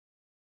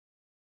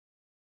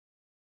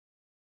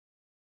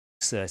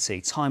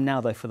6:30. Time now,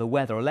 though, for the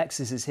weather.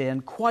 Alexis is here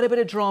and quite a bit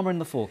of drama in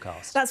the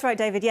forecast. That's right,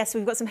 David. Yes,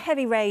 we've got some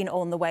heavy rain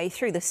on the way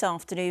through this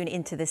afternoon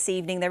into this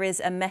evening. There is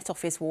a Met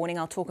Office warning.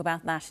 I'll talk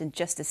about that in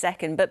just a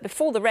second. But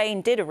before the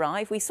rain did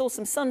arrive, we saw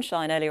some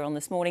sunshine earlier on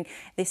this morning.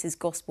 This is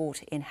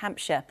Gosport in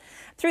Hampshire.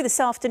 Through this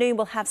afternoon,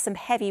 we'll have some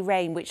heavy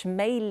rain, which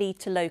may lead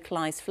to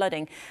localised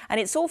flooding. And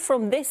it's all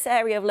from this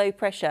area of low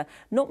pressure,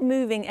 not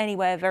moving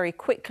anywhere very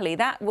quickly.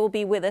 That will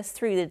be with us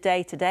through the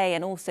day today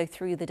and also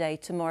through the day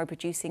tomorrow,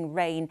 producing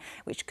rain,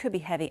 which could be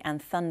heavy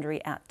and thundery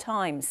at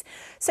times.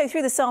 So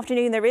through this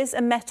afternoon, there is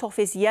a Met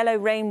Office yellow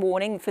rain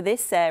warning for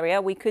this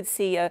area. We could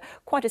see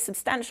quite a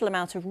substantial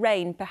amount of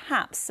rain,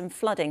 perhaps some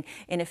flooding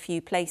in a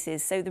few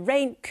places. So the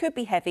rain could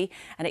be heavy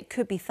and it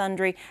could be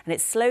thundery, and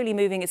it's slowly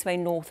moving its way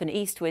north and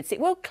eastwards. It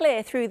will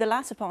clear through the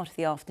latter part of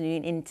the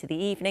afternoon into the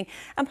evening,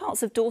 and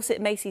parts of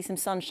Dorset may see some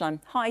sunshine.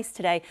 Highs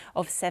today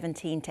of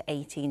 17 to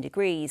 18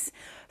 degrees.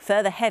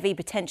 Further heavy,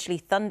 potentially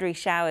thundery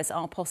showers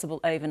are possible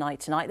overnight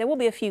tonight. There will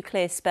be a few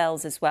clear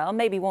spells as well,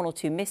 maybe one or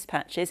two mist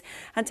patches,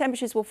 and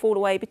temperatures will fall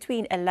away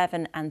between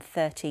 11 and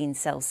 13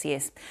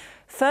 Celsius.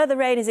 Further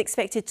rain is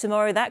expected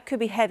tomorrow. That could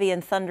be heavy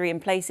and thundery in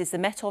places. The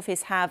Met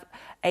Office have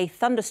a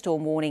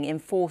thunderstorm warning in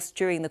force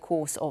during the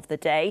course of the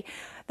day.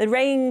 The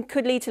rain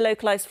could lead to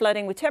localised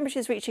flooding, with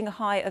temperatures reaching a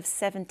high of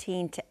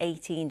 17 to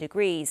 18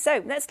 degrees.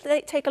 So let's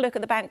take a look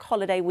at the bank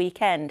holiday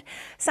weekend.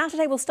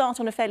 Saturday will start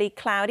on a fairly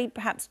cloudy,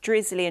 perhaps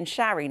drizzly and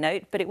showery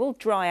note, but it will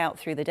dry out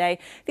through the day.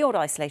 The odd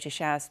isolated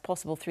showers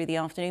possible through the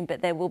afternoon,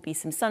 but there will be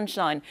some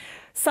sunshine.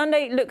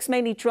 Sunday looks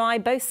mainly dry.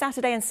 Both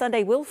Saturday and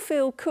Sunday will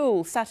feel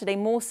cool. Saturday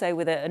more so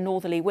with a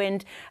northerly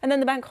wind. And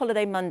then the bank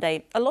holiday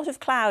Monday, a lot of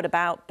cloud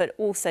about, but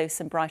also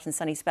some bright and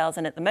sunny spells.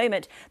 And at the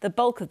moment, the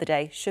bulk of the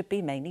day should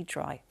be mainly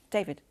dry.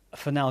 David.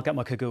 For now, I'll get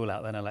my cagoule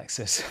out then,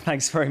 Alexis.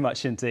 Thanks very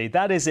much indeed.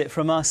 That is it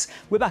from us.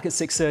 We're back at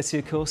 6:30,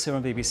 of course, here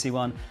on BBC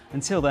One.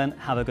 Until then,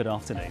 have a good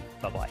afternoon.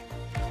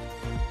 Bye-bye.